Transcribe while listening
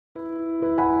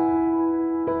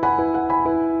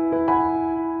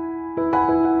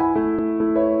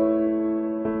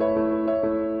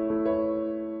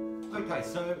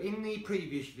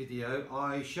video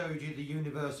I showed you the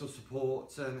universal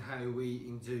supports and how we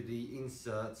do the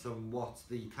inserts and what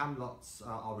the cam lots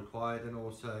are required, and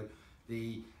also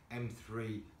the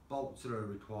M3 bolts that are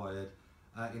required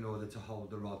in order to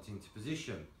hold the rods into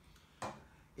position.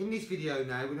 In this video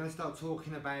now we're going to start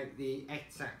talking about the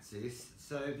X-axis.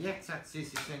 So the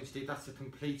X-axis, essentially that's a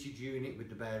completed unit with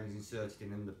the bearings inserted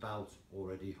in and the belt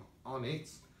already on it.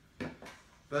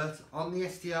 But on the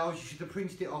STLs you should have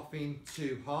printed it off in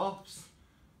two halves.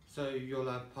 So you'll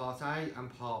have part A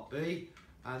and part B,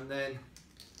 and then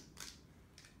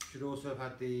should also have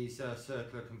had these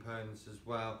circular components as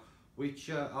well, which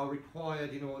are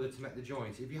required in order to make the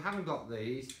joints. If you haven't got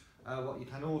these, what you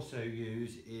can also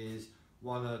use is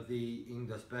one of the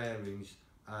Indus bearings.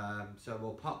 So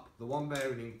we'll pop the one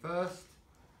bearing in first,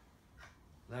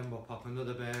 then we'll pop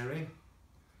another bearing.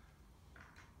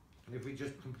 And if we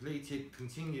just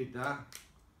continued that,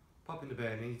 popping the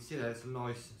bearing in, you can see there's a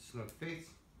nice snug fit.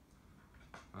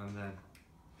 And then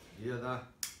the other,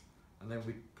 and then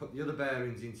we put the other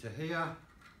bearings into here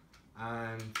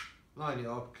and line it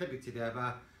up, clip it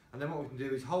together, and then what we can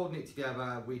do is, holding it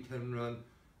together, we can run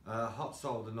a hot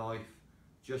solder knife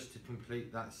just to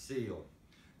complete that seal.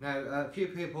 Now a few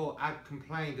people had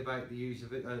complained about the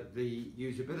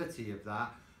usability of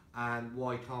that, and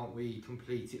why can't we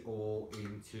complete it all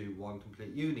into one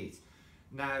complete unit.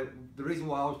 Now the reason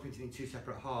why I was printing in two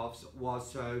separate halves was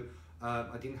so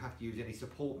I didn't have to use any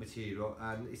support material,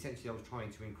 and essentially I was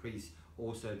trying to increase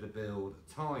also the build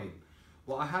time.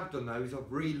 What I have done now is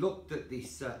I've re-looked at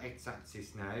this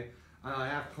X-axis now, and I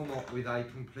have come up with a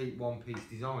complete one-piece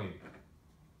design,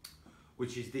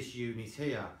 which is this unit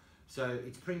here. So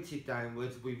it's printed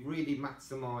downwards. We've really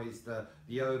maximised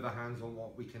the overhands on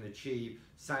what we can achieve.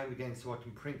 Same again, so I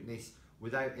can print this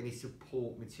without any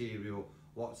support material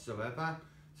whatsoever.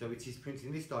 So it is printed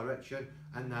in this direction,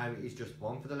 and now it is just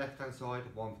one for the left hand side,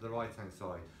 one for the right hand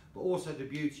side. But also the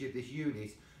beauty of this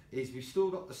unit is we've still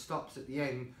got the stops at the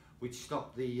end which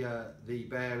stop the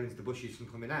bearings, the bushes from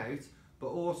coming out, but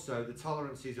also the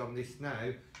tolerances on this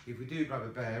now, if we do grab a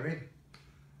bearing,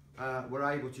 we're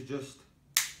able to just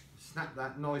snap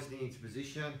that nicely into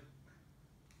position,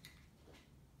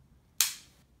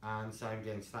 and same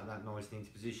again, snap that nicely into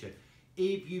position.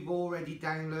 If you've already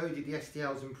downloaded the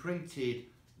STLs and printed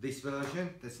this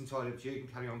version, that's entirely up to you, you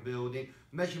can carry on building.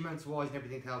 Measurements wise and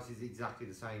everything else is exactly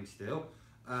the same still.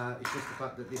 It's just the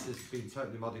fact that this has been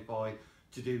totally modified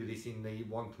to do this in the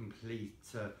one complete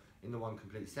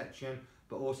section.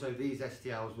 But also these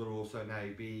STLs will also now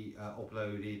be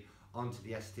uploaded onto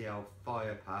the STL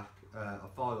file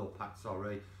pack,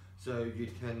 sorry. So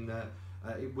you can,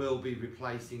 it will be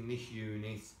replacing this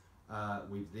unit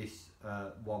with this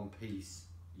one-piece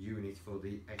unit for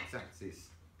the X-axis.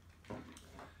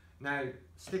 Now,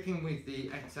 sticking with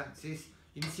the X-axis,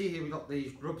 you can see here we've got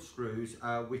these grub screws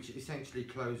which essentially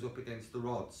close up against the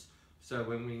rods. So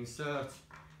when we insert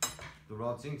the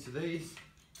rods into these,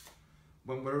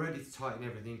 when we're ready to tighten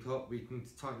everything up, we can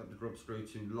tighten up the grub screw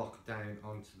to lock down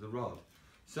onto the rod.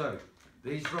 So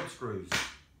these grub screws,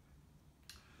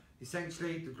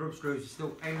 essentially the grub screws are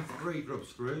still M3 grub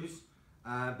screws,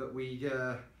 but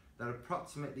they're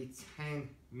approximately 10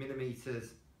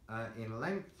 millimeters in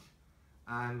length.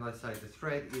 And like I say, the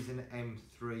thread is an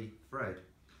M3 thread.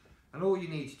 And all you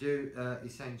need to do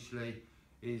essentially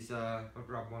is, I'll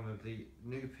grab one of the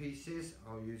new pieces,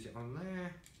 I'll use it on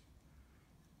there.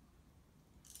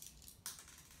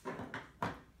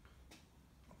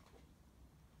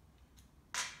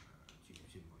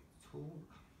 Using my tool.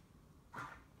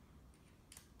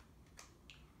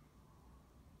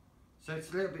 So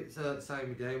it's a little bit the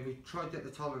same again. We tried to get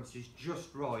the tolerances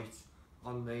just right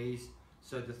on these,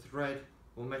 so the thread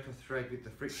will make a thread with the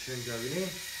friction going in.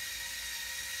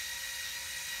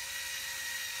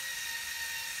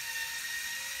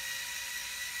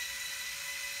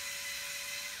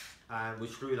 And we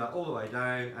screw that all the way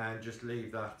down and just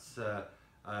leave that to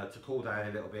cool down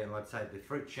a little bit, and like I say, the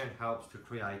friction helps to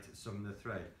create some of the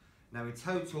thread. Now in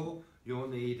total you'll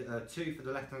need 2 for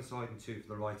the left hand side and 2 for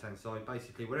the right hand side.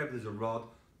 Basically wherever there's a rod,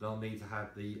 they'll need to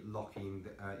have the locking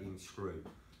in screw.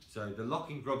 So the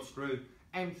locking grub screw,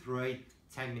 M3,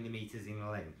 10 millimeters in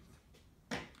length.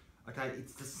 Okay,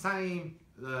 it's the same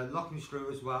locking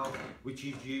screw as well, which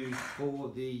is used for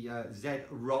the Z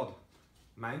rod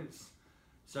mounts.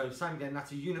 So same again,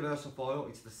 that's a universal file.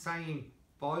 It's the same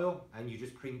file, and you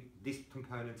just print this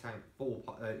component out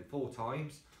four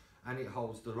times, and it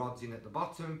holds the rods in at the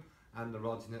bottom and the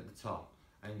rods in at the top,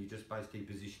 and you just basically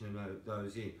position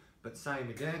those in. But same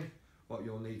again, what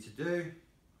you'll need to do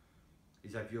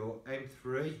is have your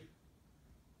M3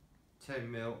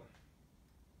 10mm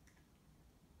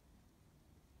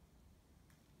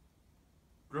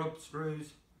grub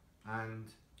screws and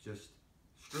just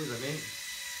screw them in.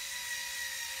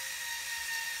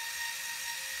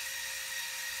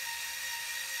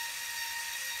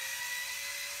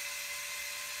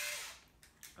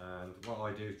 And what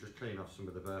I do is just clean off some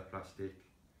of the burr plastic,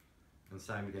 and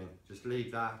same again, just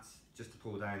leave that just to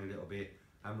pull down a little bit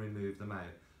and remove them out.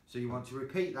 So you want to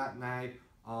repeat that now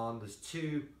on, there's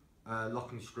 2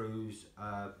 locking screws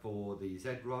for the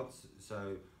Z rods,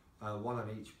 so 1 on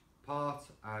each part,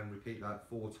 and repeat that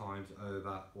 4 times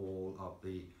over all of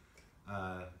the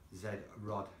Z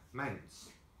rod mounts.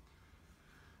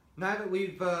 Now that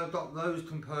we've got those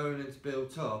components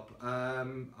built up,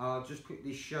 I'll just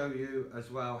quickly show you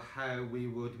as well how we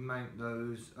would mount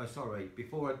those. Sorry,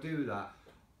 before I do that,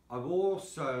 I'm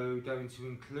also going to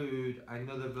include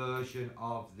another version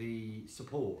of the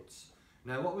supports.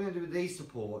 Now what we're going to do with these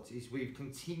supports is we've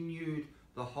continued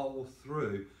the hole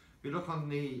through. If you look on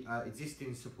the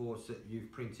existing supports that you've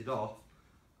printed off,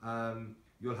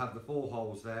 you'll have the 4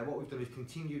 holes there. What we've done is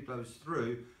continued those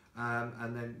through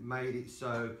and then made it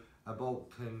so a bolt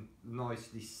can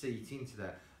nicely seat into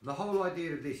there. The whole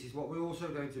idea of this is what we're also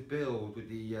going to build with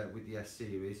the S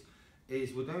series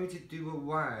is we're going to do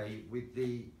away with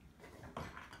the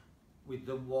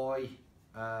Y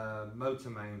motor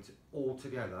mount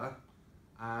altogether,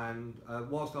 and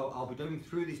whilst I'll be going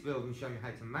through this build and showing you how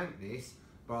to mount this,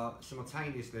 but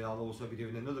simultaneously I'll also be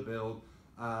doing another build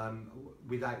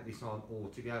without this on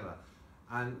altogether.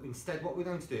 And instead what we're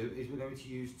going to do is we're going to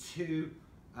use 2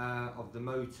 of the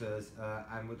motors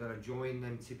and we're going to join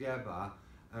them together,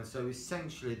 and so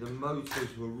essentially the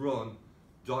motors will run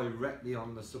directly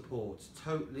on the supports,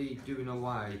 totally doing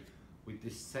away with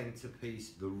this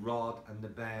centerpiece, the rod and the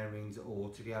bearings all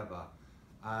together.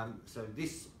 So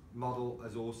this model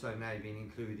has also now been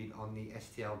included on the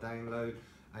STL download,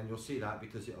 and you'll see that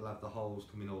because it'll have the holes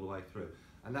coming all the way through.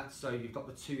 And that's so you've got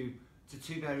the two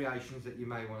variations that you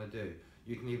may want to do.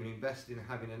 You can even invest in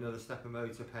having another stepper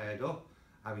motor paired up,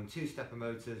 having 2 stepper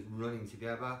motors running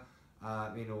together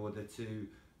in order to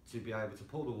be able to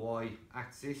pull the Y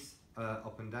axis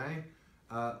up and down,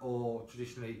 or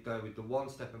traditionally go with the 1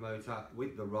 stepper motor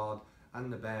with the rod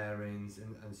and the bearings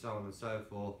and so on and so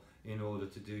forth in order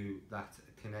to do that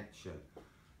connection.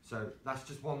 So that's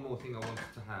just one more thing I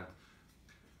wanted to have.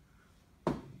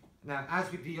 Now,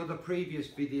 as with the other previous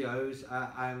videos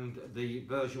and the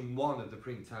version 1 of the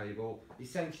print table,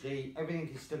 essentially everything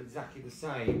is still exactly the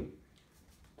same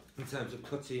in terms of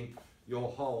cutting your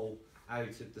hole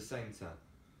out of the centre.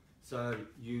 So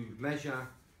you measure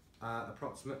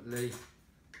approximately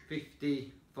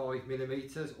 55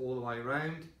 millimeters all the way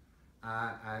around,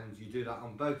 and you do that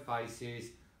on both faces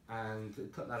and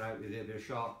cut that out with either a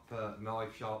sharp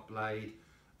knife, sharp blade,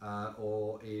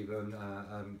 or even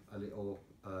a little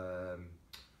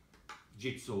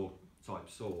jigsaw type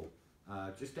saw,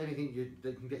 just anything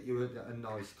that can get you a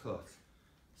nice cut.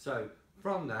 So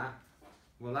from that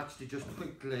we'll actually just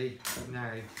quickly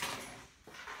now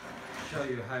show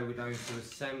you how we're going to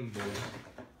assemble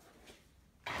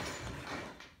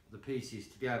the pieces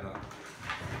together.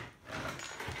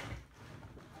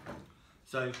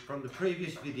 So from the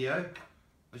previous video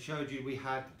I showed you we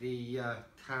had the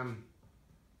cam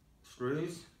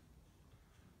screws.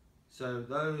 So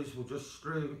those will just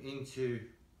screw into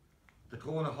the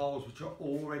corner holes which are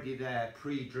already there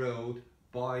pre-drilled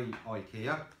by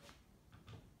IKEA.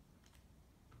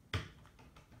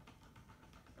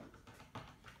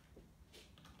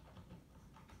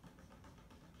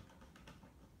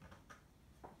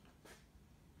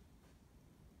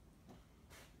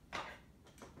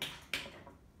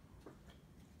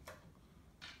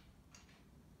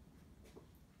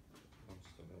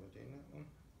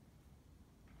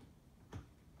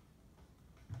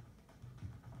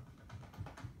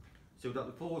 So we've got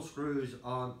the 4 screws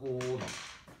on all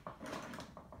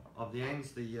of the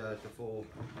ends, the 4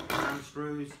 hand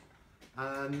screws,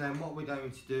 and then what we're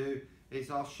going to do is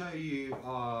I'll show you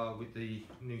with the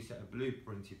new set of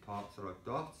blueprinted parts that I've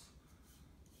got.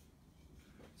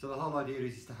 So the whole idea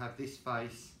is to have this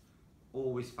face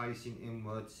always facing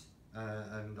inwards,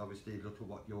 and obviously look at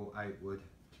what your outward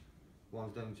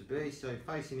one's going to be. So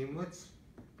facing inwards,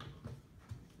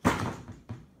 we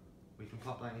can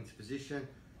pop that into position.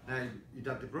 Now you'd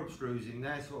have the grub screws in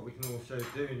there, so what we can also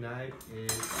do now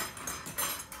is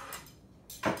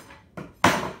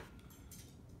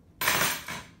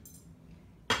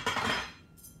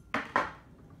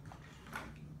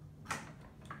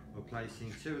we're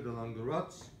placing 2 of the longer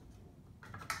rods.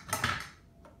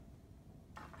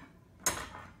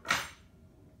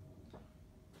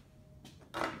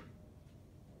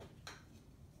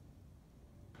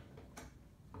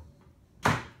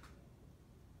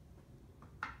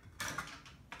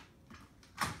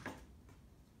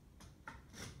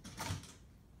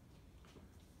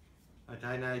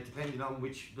 Okay, now depending on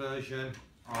which version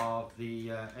of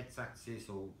the X-axis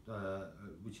or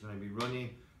which you're going to be running,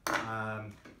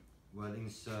 we'll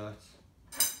insert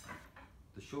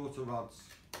the shorter rods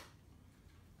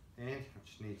in. I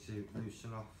just need to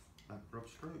loosen off that grub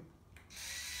screw.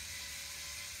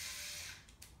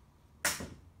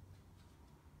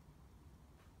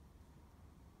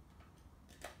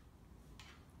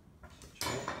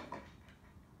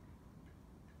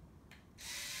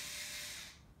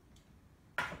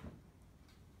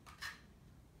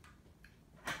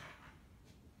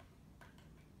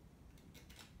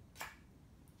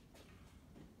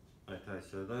 Okay,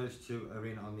 so those two are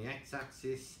in on the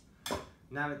X-axis.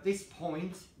 Now at this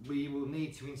point we will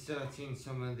need to insert in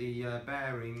some of the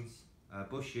bearings,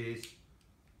 bushes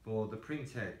for the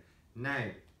printhead. Now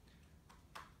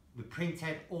the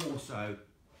printhead also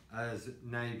has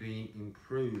now been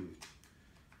improved.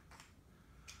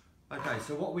 Okay,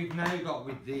 so what we've now got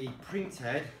with the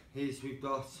printhead is we've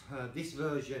got this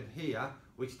version here,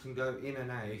 which can go in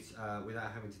and out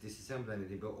without having to disassemble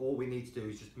anything, but all we need to do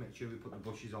is just make sure we put the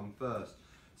bushes on first.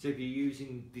 So if you're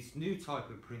using this new type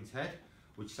of printhead,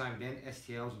 which same again,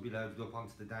 STLs will be loaded up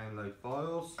onto the download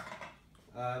files.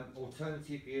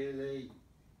 Alternatively,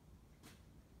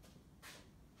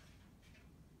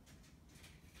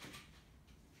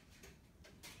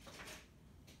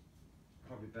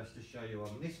 probably best to show you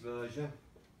on this version.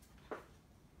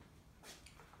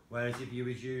 Whereas if you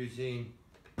was using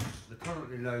the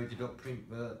currently loaded up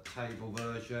Printtable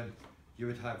version, you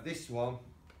would have this one.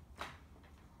 Just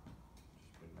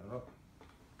bring that up.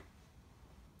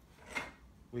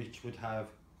 Which would have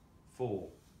 4.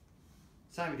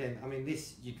 Same again, I mean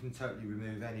this you can totally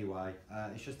remove anyway.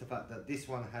 It's just the fact that this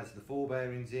one has the 4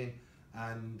 bearings in,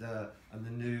 and the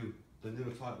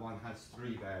newer type one has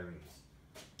 3 bearings.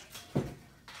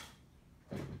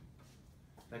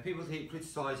 Now people keep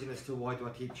criticising as to why do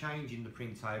I keep changing the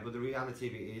Printtable. The reality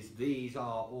of it is these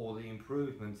are all the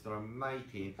improvements that I'm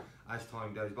making as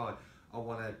time goes by. I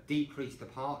want to decrease the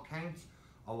part count,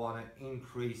 I want to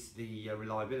increase the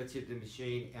reliability of the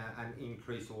machine, and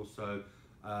increase also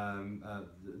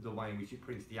the way in which it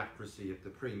prints, the accuracy of the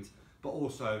print, but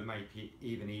also make it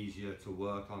even easier to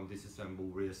work on,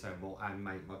 disassemble, reassemble and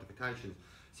make modifications.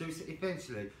 So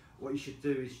essentially what you should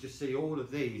do is just see all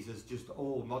of these as just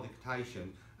all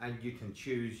modification, and you can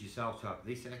choose yourself to have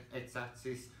this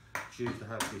X-axis, choose to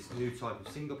have this new type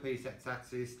of single piece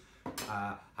X-axis,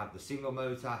 have the single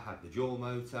motor, have the dual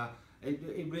motor.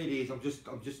 It really is, I'm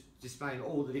just displaying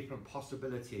all the different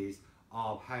possibilities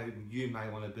of how you may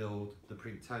want to build the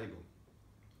Printtable.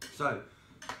 So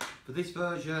for this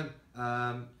version,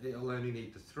 it'll only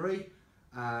need the 3.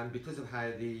 And because of how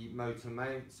the motor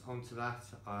mounts onto that,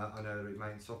 I know that it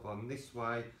mounts up on this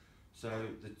way, so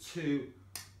the 2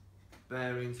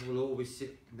 bearings will always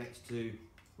sit next to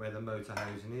where the motor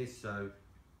housing is. So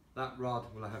that rod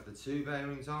will have the 2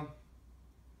 bearings on,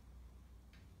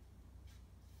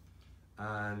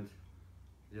 and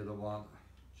the other one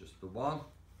just the 1.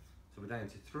 So we're down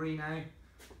to 3 now.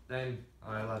 Then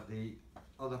I'll add the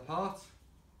other part.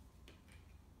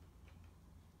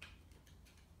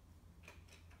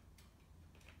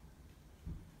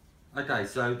 Okay,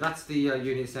 so that's the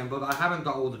unit assembled. I haven't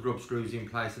got all the grub screws in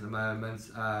place at the moment,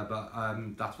 but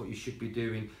that's what you should be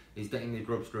doing, is getting the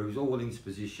grub screws all into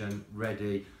position,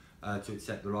 ready to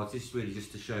accept the rods. This is really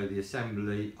just to show the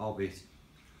assembly of it.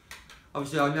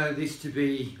 Obviously I know this to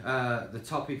be the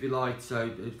top, if you like, so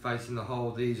facing the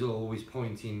hole. These are always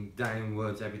pointing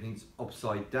downwards, everything's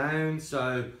upside down,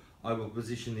 so I will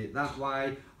position it that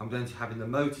way. I'm going to have the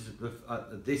motors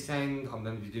at this end. I'm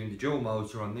going to be doing the dual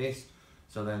motor on this.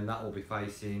 So then that will be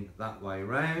facing that way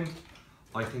around.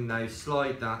 I can now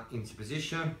slide that into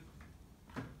position.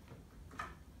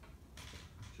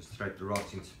 Just thread the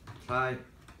rods into play.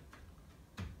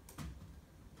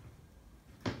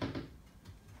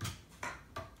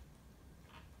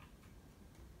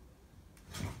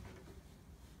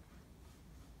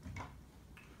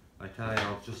 Okay,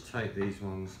 I'll just take these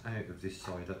ones out of this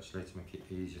side actually to make it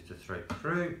easier to thread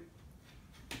through.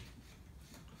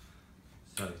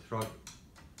 So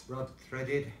rod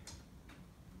threaded,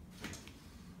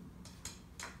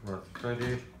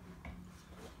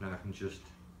 now I can just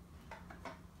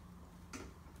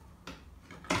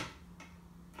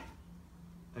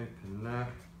open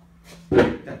that,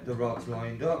 get the rods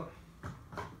lined up,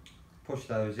 push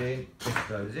those in, push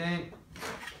those in,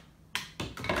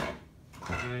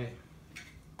 okay.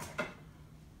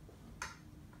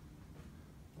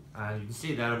 And you can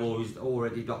see that I've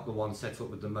already got the one set up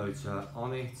with the motor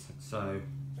on it, so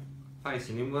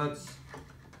facing inwards,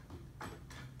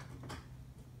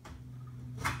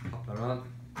 pop her on,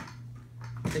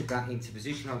 keep clip that into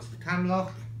position onto the cam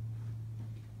lock,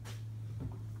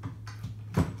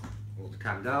 or the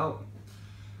cam dowel.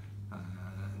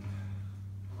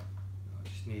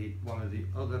 Need one of the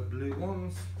other blue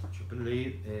ones, which I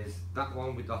believe is that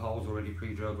one with the holes already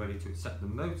pre-drilled, ready to accept the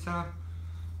motor.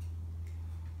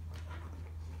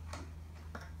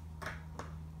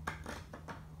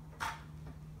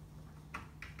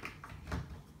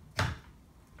 Okay,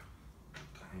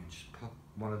 just pop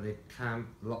one of the cam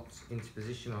locks into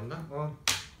position on that one.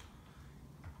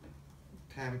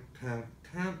 Cam.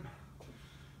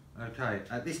 Okay,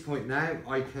 at this point now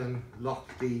I can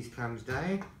lock these cams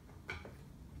down.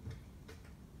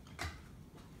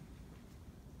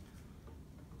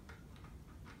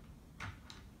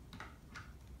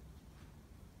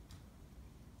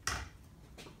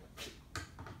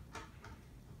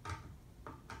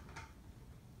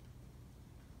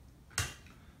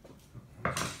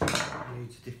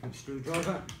 Needs a different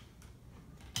screwdriver.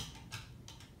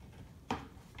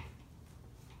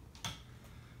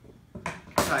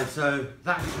 Okay, so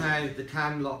that's now the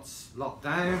cam locked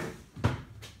down, and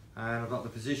I've got the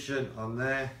position on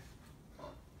there.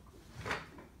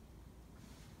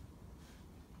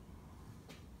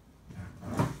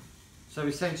 So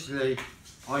essentially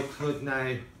I could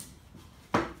now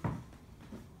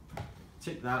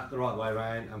tip that the right way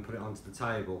around and put it onto the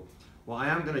table. What I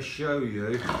am going to show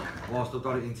you, whilst I've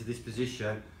got it into this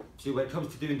position, so when it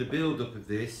comes to doing the build up of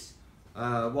this,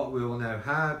 what we will now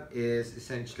have is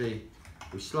essentially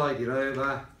we slide it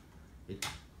over,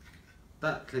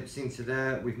 that clips into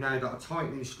there. We've now got a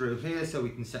tightening screw here so we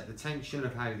can set the tension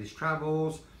of how this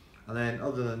travels, and then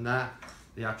other than that,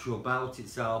 the actual belt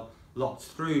itself locks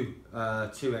through 2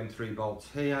 M3 bolts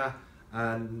here,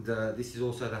 and this is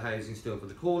also the housing still for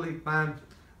the cooling band,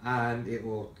 and it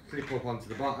will clip up onto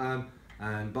the bottom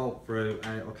and bolt through,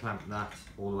 and it will clamp that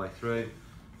all the way through,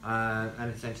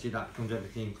 and essentially that becomes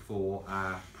everything for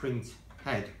our print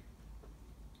head.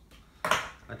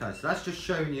 Okay, so that's just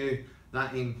showing you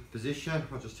that in position.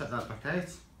 I'll just take that back out.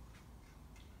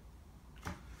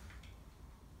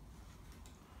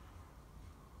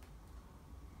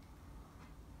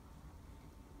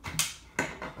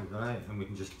 Okay, and we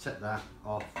can just take that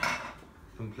off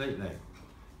completely.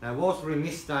 Now whilst we're in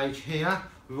this stage here,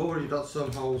 we've already got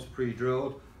some holes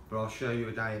pre-drilled, but I'll show you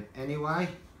again anyway,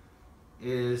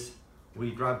 is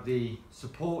we grab the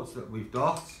supports that we've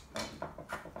got,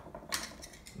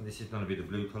 and this is going to be the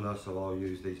blue colour, so I'll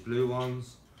use these blue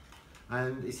ones,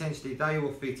 and essentially they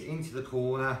will fit into the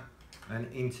corner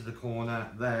and into the corner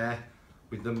there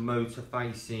with the motor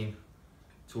facing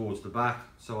towards the back,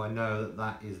 so I know that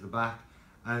that is the back.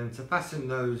 And to fasten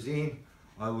those in,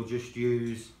 I will just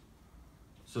use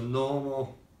some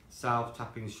normal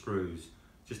self-tapping screws.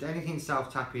 Just anything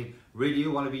self-tapping. Really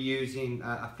you want to be using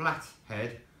a flat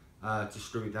head to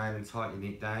screw it down and tighten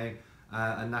it down,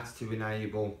 and that's to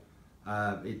enable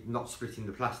it not splitting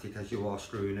the plastic as you are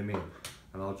screwing them in.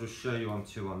 And I'll just show you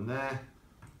on there.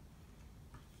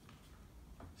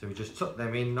 So we just tuck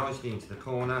them in nicely into the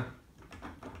corner.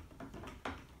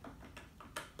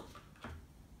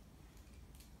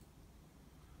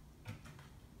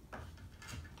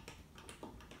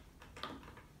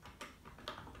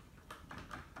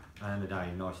 And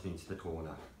again, nicely into the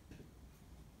corner.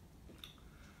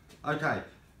 Okay,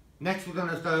 next we're going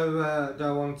to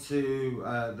go on to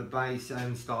the base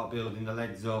and start building the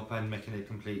legs up and making a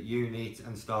complete unit,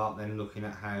 and start then looking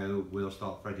at how we'll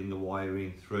start threading the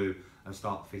wiring through and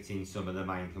start fitting some of the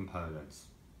main components.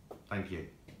 Thank you.